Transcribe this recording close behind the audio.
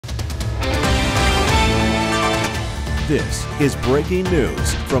This is breaking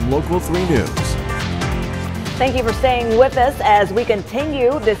news from Local 3 News. Thank you for staying with us as we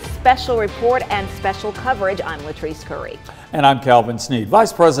continue this special report and special coverage. I'm Latrice Curry. And I'm Calvin Sneed.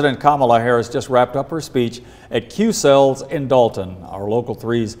 Vice President Kamala Harris just wrapped up her speech at Q-Cells in Dalton. Our Local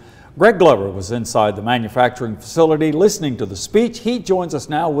 3's Greg Glover was inside the manufacturing facility listening to the speech. He joins us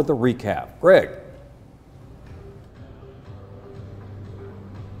now with a recap. Greg.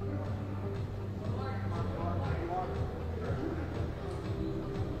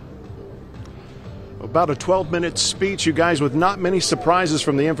 About a 12-minute speech, you guys, with not many surprises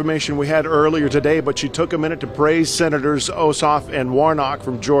from the information we had earlier today, but she took a minute to praise Senators Ossoff and Warnock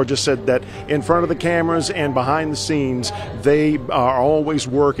from Georgia, said that in front of the cameras and behind the scenes, they are always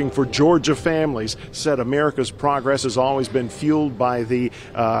working for Georgia families, said America's progress has always been fueled by the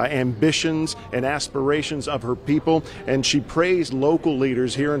ambitions and aspirations of her people, and she praised local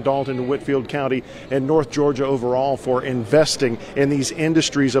leaders here in Dalton and Whitfield County and North Georgia overall for investing in these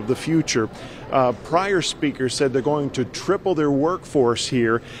industries of the future. Prior speakers said they're going to triple their workforce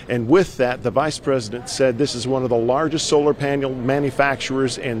here, and with that, the Vice President said this is one of the largest solar panel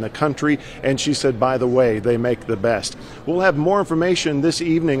manufacturers in the country, and she said, by the way, they make the best. We'll have more information this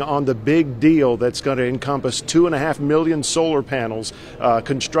evening on the big deal that's going to encompass 2.5 million solar panels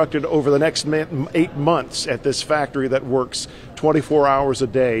constructed over the next 8 months at this factory that works 24 hours a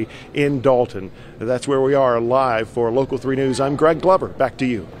day in Dalton. That's where we are live for Local 3 News. I'm Greg Glover. Back to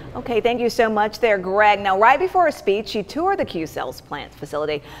you. Okay, thank you so much there, Greg. Now, right before her speech, she toured the Q-Cells plant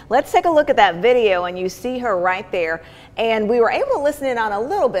facility. Let's take a look at that video, and you see her right there. And we were able to listen in on a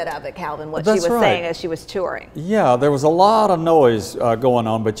little bit of it, Calvin, what she was saying as she was touring. Yeah, there was a lot of noise going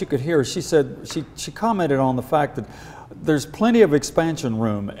on, but you could hear, she said, she commented on the fact that there's plenty of expansion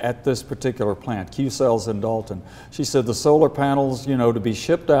room at this particular plant, Q-Cells in Dalton. She said the solar panels, to be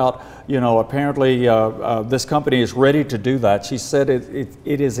shipped out, apparently this company is ready to do that. She said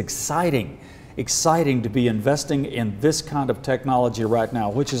it is exciting to be investing in this kind of technology right now,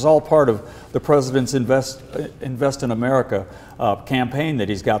 which is all part of the President's Invest in America campaign that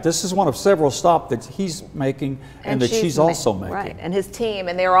he's got. This is one of several stops that he's making and that she's also making. Right, and his team,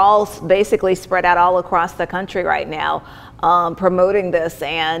 and they're all basically spread out all across the country right now, promoting this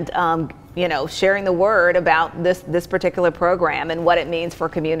and sharing the word about this particular program and what it means for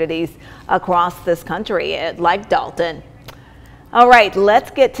communities across this country, like Dalton. All right,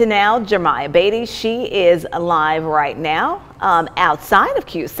 let's get to now Jeremiah Beatty. She is live right now outside of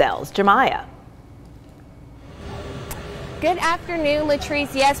Q-Cells. Jeremiah. Good afternoon,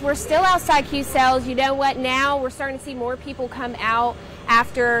 Latrice. Yes, we're still outside Q-Cells. You know what? Now we're starting to see more people come out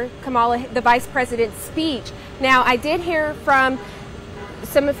after Kamala, the Vice President's speech. Now, I did hear from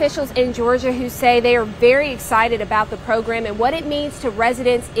some officials in Georgia who say they are very excited about the program and what it means to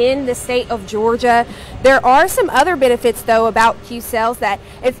residents in the state of Georgia. There are some other benefits, though, about Q-Cells, that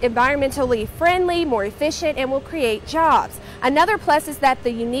it's environmentally friendly, more efficient, and will create jobs. Another plus is that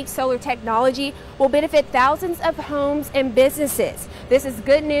the unique solar technology will benefit thousands of homes and businesses. This is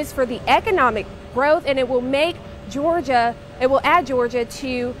good news for the economic growth, and it will make Georgia, it will add Georgia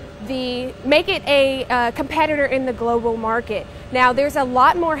to make it a competitor in the global market. Now, there's a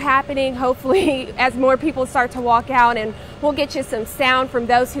lot more happening, hopefully, as more people start to walk out, and we'll get you some sound from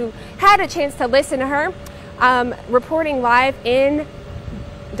those who had a chance to listen to her. Reporting live in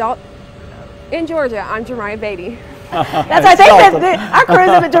Georgia, I'm Jeremiah Beatty. That's I think that our crews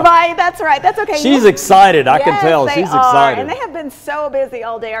have been Jeremiah. That's right. That's okay. She's excited. I can tell. She's excited. And they have been so busy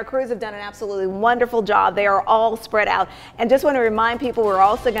all day. Our crews have done an absolutely wonderful job. They are all spread out. And just want to remind people, we're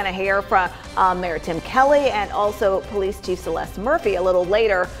also going to hear from Mayor Tim Kelly and also Police Chief Celeste Murphy a little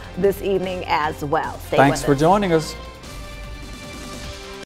later this evening as well. Stay with us. Thanks for joining us.